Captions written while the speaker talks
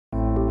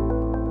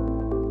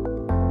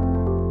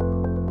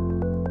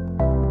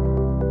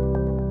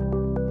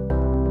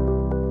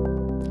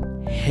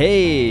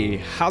Hey,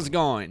 how's it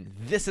going?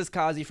 This is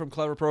Kazi from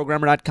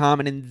cleverprogrammer.com,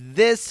 and in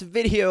this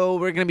video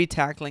we're going to be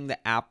tackling the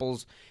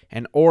apples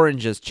and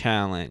oranges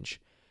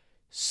challenge.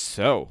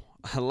 So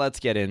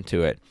let's get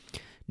into it.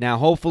 Now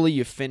hopefully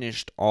you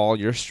finished all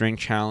your string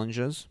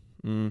challenges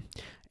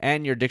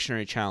and your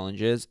dictionary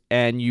challenges,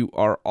 and you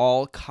are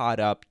all caught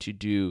up to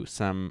do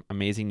some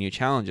amazing new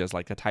challenges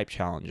like the type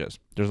challenges.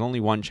 There's only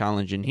one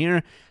challenge in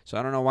here, so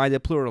I don't know why they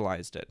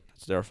pluralized it.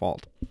 It's their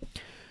fault.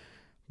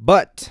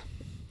 But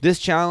this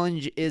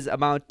challenge is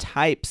about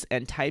types,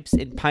 and types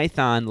in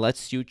Python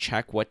lets you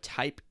check what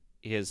type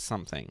is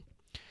something.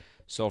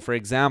 So for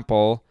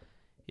example,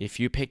 if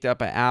you picked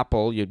up an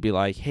apple, you'd be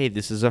like, hey,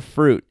 this is a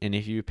fruit. And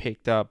if you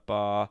picked up,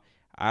 I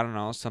don't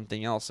know,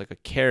 something else like a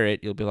carrot,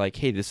 you'll be like,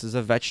 hey, this is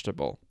a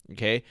vegetable.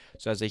 Okay,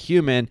 so as a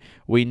human,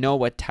 we know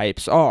what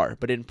types are,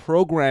 but in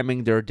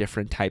programming, there are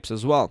different types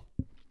as well.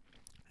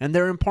 And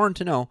they're important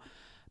to know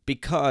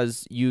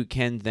because you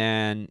can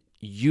then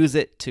use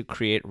it to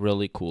create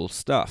really cool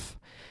stuff.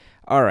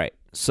 All right,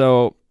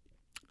 so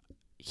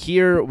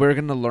here we're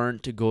going to learn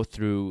to go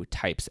through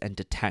types and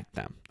detect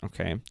them,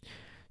 okay?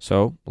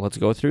 So let's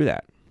go through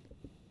that.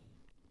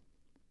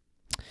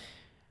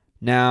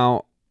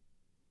 Now,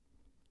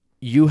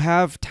 you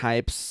have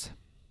types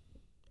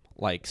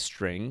like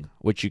string,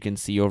 which you can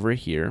see over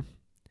here,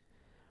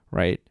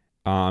 right?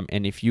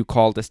 And if you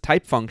call this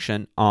type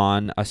function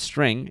on a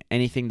string,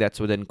 anything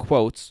that's within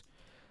quotes,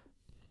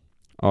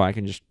 I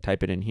can just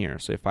type it in here.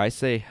 So if I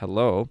say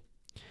hello,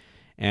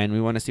 and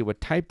we want to see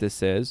what type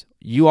this is,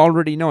 you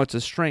already know it's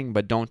a string,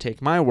 but don't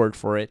take my word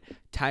for it.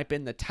 Type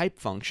in the type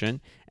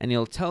function, and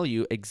it'll tell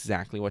you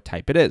exactly what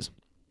type it is.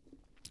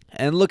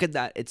 And look at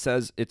that. It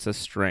says it's a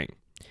string.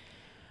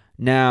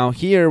 Now,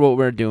 here what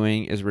we're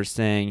doing is we're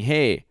saying,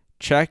 hey,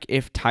 check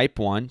if type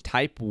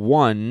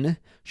 1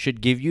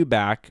 should give you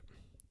back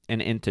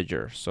an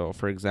integer. So,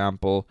 for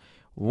example,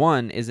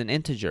 1 is an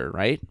integer,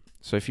 right?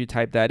 So if you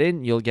type that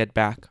in, you'll get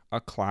back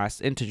a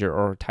class integer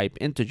or a type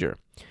integer.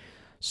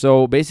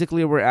 So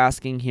basically we're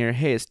asking here,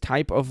 hey, is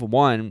type of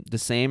 1 the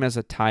same as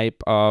a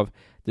type of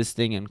this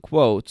thing in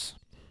quotes?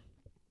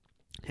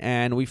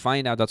 And we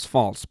find out that's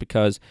false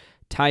because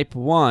type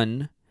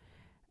 1,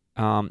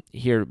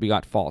 here we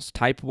got false.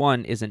 Type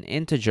 1 is an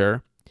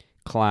integer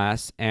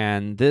class,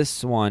 and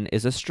this one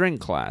is a string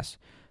class.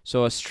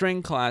 So a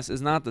string class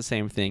is not the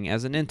same thing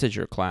as an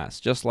integer class,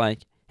 just like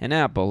an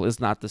apple is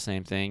not the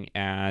same thing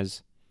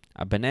as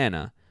a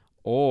banana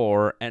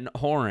or an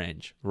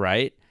orange,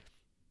 right?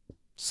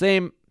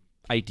 Same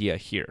idea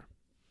here.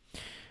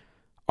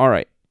 All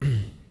right,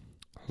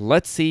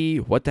 let's see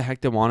what the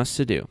heck they want us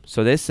to do.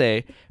 So they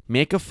say,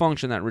 make a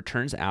function that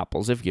returns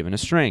apples if given a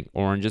string,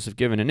 oranges if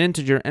given an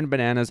integer, and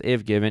bananas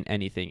if given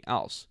anything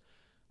else.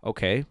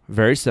 Okay,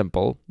 very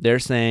simple. They're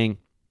saying,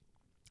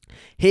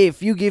 hey,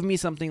 if you give me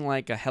something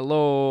like a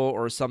hello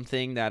or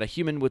something that a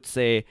human would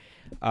say,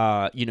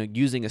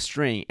 using a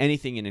string,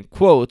 anything in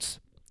quotes,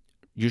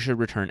 you should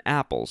return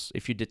apples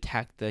if you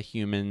detect the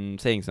human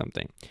saying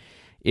something.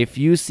 If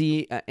you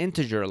see an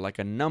integer like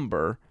a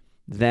number,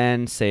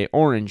 then say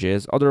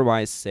oranges,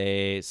 otherwise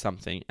say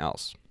something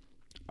else.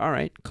 All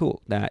right,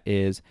 cool. That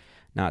is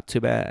not too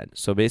bad.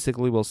 So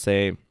basically we'll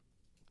say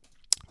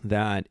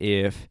that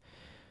if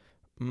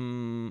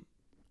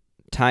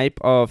type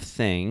of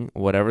thing,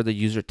 whatever the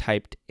user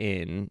typed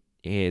in,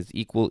 is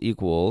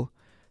equal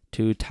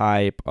to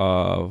type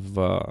of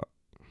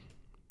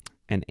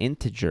an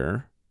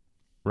integer,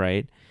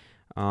 right?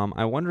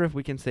 I wonder if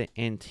we can say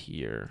int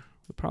here.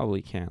 We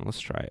probably can. Let's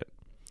try it.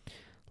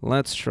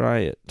 Let's try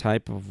it.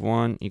 Type of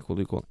 1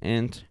 equal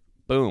int.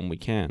 Boom, we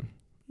can.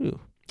 Ooh,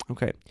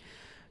 okay.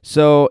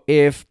 So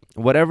if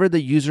whatever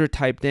the user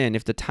typed in,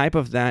 if the type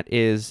of that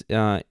is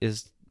the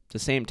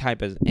same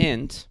type as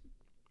int,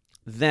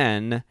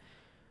 then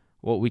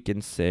what we can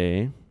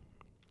say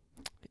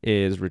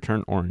is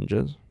return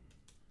oranges.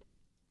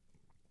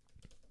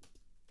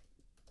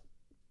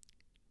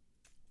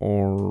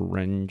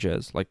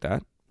 Oranges, like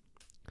that.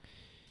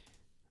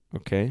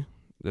 Okay.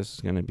 This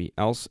is going to be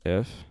else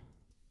if.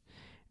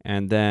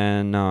 And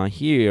then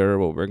here,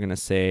 what we're going to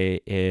say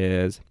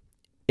is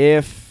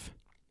if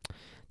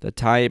the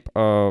type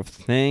of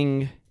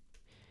thing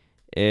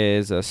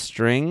is a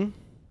string,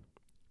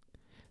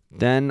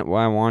 then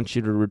I want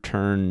you to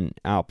return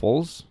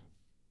apples,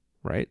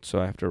 right? So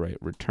I have to write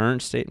return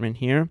statement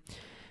here.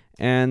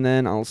 And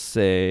then I'll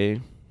say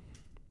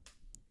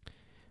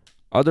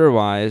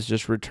otherwise,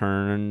 just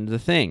return the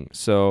thing.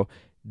 So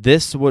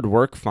this would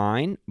work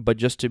fine, but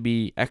just to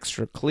be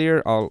extra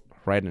clear, I'll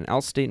write an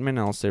else statement.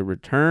 I'll say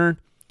return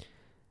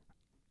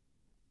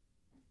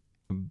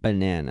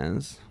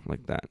bananas,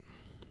 like that.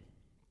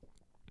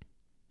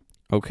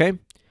 Okay,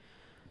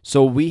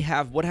 so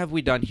what have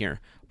we done here?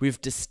 We've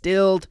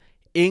distilled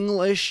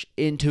English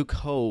into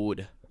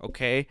code,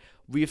 okay?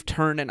 We've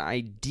turned an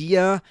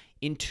idea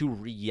into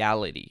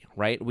reality,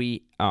 right?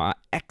 We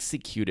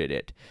executed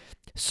it.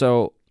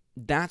 So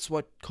that's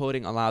what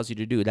coding allows you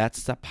to do.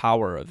 That's the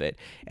power of it.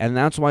 And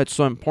that's why it's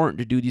so important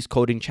to do these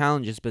coding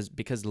challenges,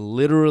 because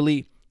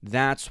literally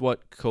That's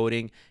what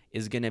coding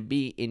is going to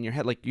be in your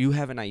head. Like, you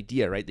have an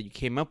idea, right, that you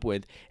came up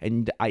with,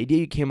 and the idea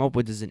you came up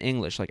with is in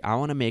English. Like, I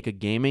want to make a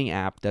gaming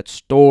app that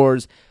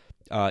stores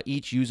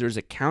each user's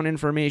account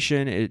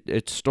information.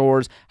 It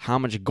stores how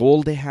much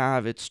gold they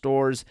have. It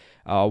stores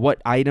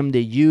what item they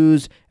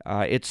use.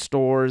 It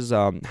stores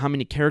how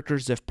many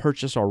characters they've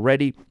purchased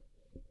already,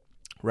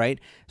 right?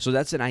 So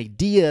that's an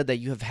idea that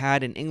you have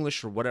had in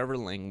English or whatever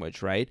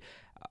language, right?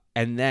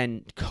 And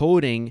then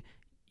coding,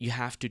 you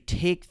have to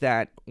take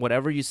that,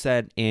 whatever you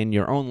said in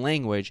your own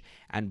language,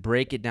 and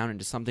break it down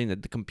into something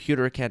that the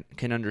computer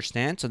can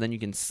understand, so then you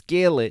can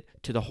scale it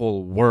to the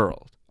whole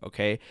world,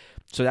 okay?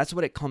 So that's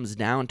what it comes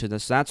down to.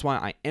 So that's why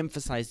I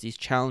emphasize these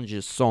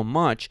challenges so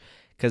much,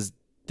 because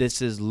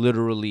this is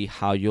literally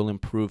how you'll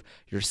improve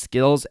your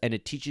skills, and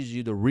it teaches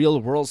you the real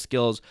world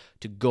skills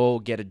to go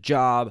get a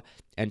job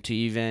and to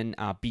even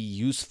be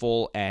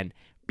useful and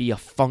be a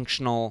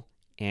functional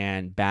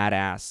and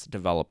badass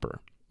developer.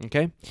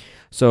 Okay,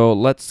 so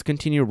let's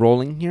continue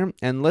rolling here,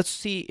 and let's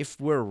see if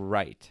we're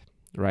right.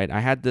 I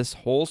had this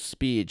whole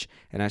speech,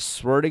 and I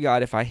swear to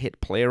God, if I hit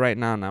play right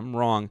now and I'm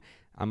wrong,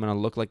 I'm gonna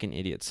look like an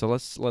idiot. So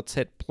let's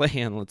hit play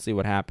and let's see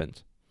what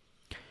happens.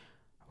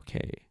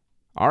 Okay,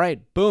 all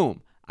right,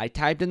 boom. I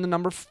typed in the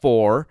number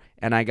 4,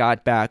 and I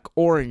got back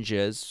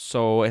oranges,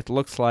 so it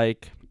looks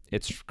like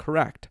it's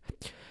correct.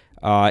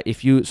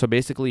 So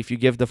basically, if you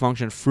give the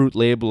function fruit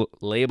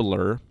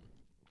labeler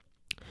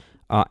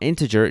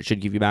integer, it should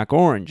give you back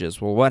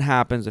oranges. Well, what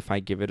happens if I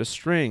give it a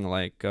string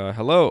like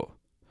hello?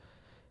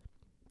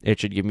 It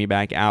should give me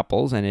back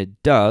apples, and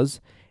it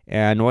does.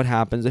 And what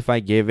happens if I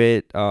give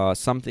it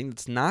something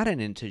that's not an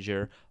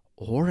integer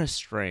or a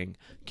string?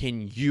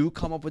 Can you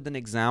come up with an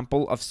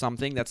example of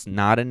something that's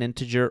not an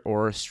integer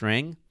or a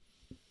string?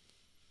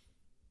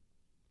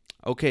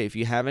 Okay, if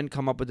you haven't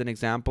come up with an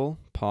example,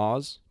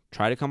 pause,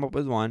 try to come up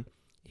with one.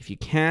 If you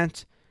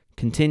can't,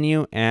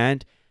 continue,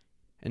 and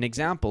an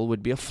example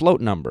would be a float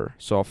number.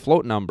 So a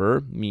float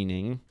number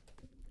meaning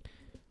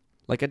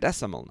like a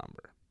decimal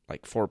number,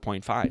 like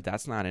 4.5.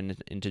 That's not an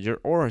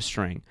integer or a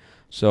string.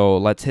 So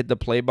let's hit the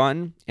play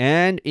button.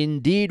 And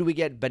indeed, we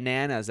get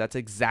bananas. That's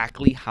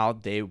exactly how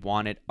they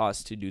wanted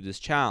us to do this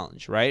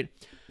challenge, right?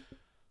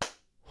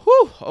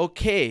 Whew.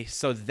 Okay,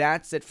 so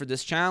that's it for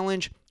this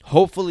challenge.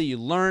 Hopefully you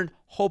learned.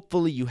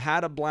 Hopefully you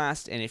had a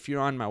blast. And if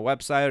you're on my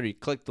website or you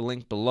click the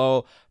link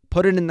below,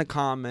 put it in the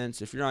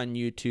comments. If you're on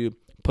YouTube,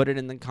 put it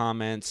in the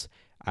comments.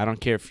 I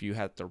don't care if you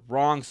had the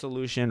wrong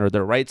solution or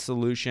the right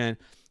solution.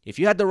 If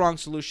you had the wrong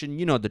solution,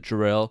 you know the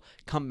drill.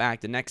 Come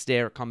back the next day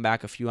or come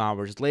back a few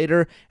hours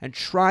later and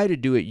try to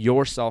do it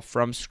yourself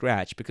from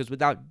scratch, because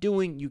without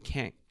doing, you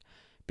can't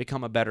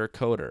become a better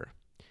coder.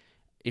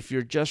 If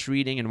you're just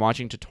reading and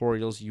watching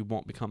tutorials, you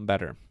won't become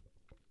better.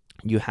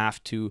 You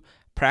have to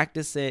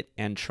practice it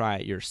and try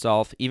it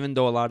yourself, even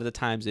though a lot of the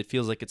times it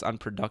feels like it's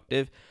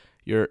unproductive.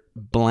 You're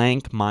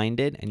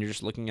blank-minded and you're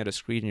just looking at a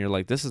screen and you're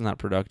like, this is not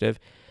productive.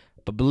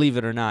 But believe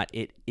it or not,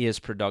 it is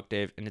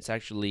productive, and it's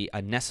actually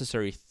a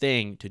necessary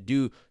thing to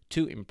do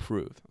to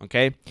improve,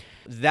 okay?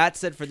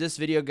 That's it for this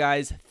video,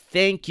 guys.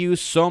 Thank you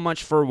so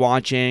much for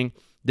watching.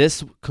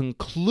 This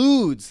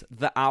concludes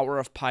the Hour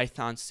of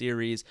Python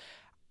series.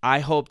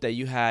 I hope that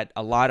you had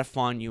a lot of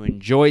fun. You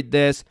enjoyed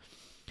this.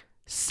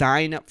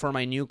 Sign up for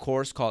my new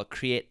course called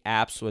Create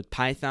Apps with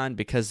Python,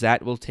 because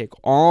that will take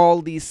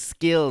all these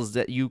skills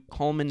that you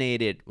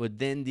culminated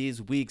within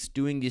these weeks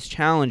doing these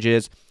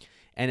challenges,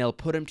 and it'll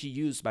put them to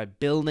use by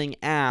building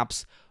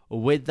apps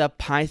with the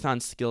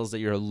Python skills that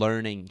you're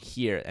learning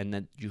here and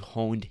that you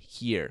honed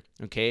here,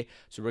 okay?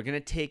 So we're going to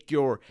take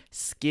your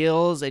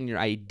skills and your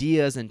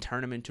ideas and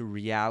turn them into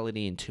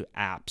reality, into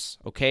apps,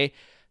 okay?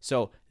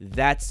 So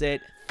that's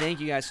it.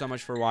 Thank you guys so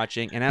much for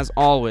watching, and as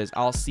always,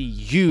 I'll see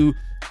you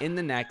in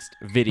the next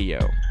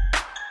video.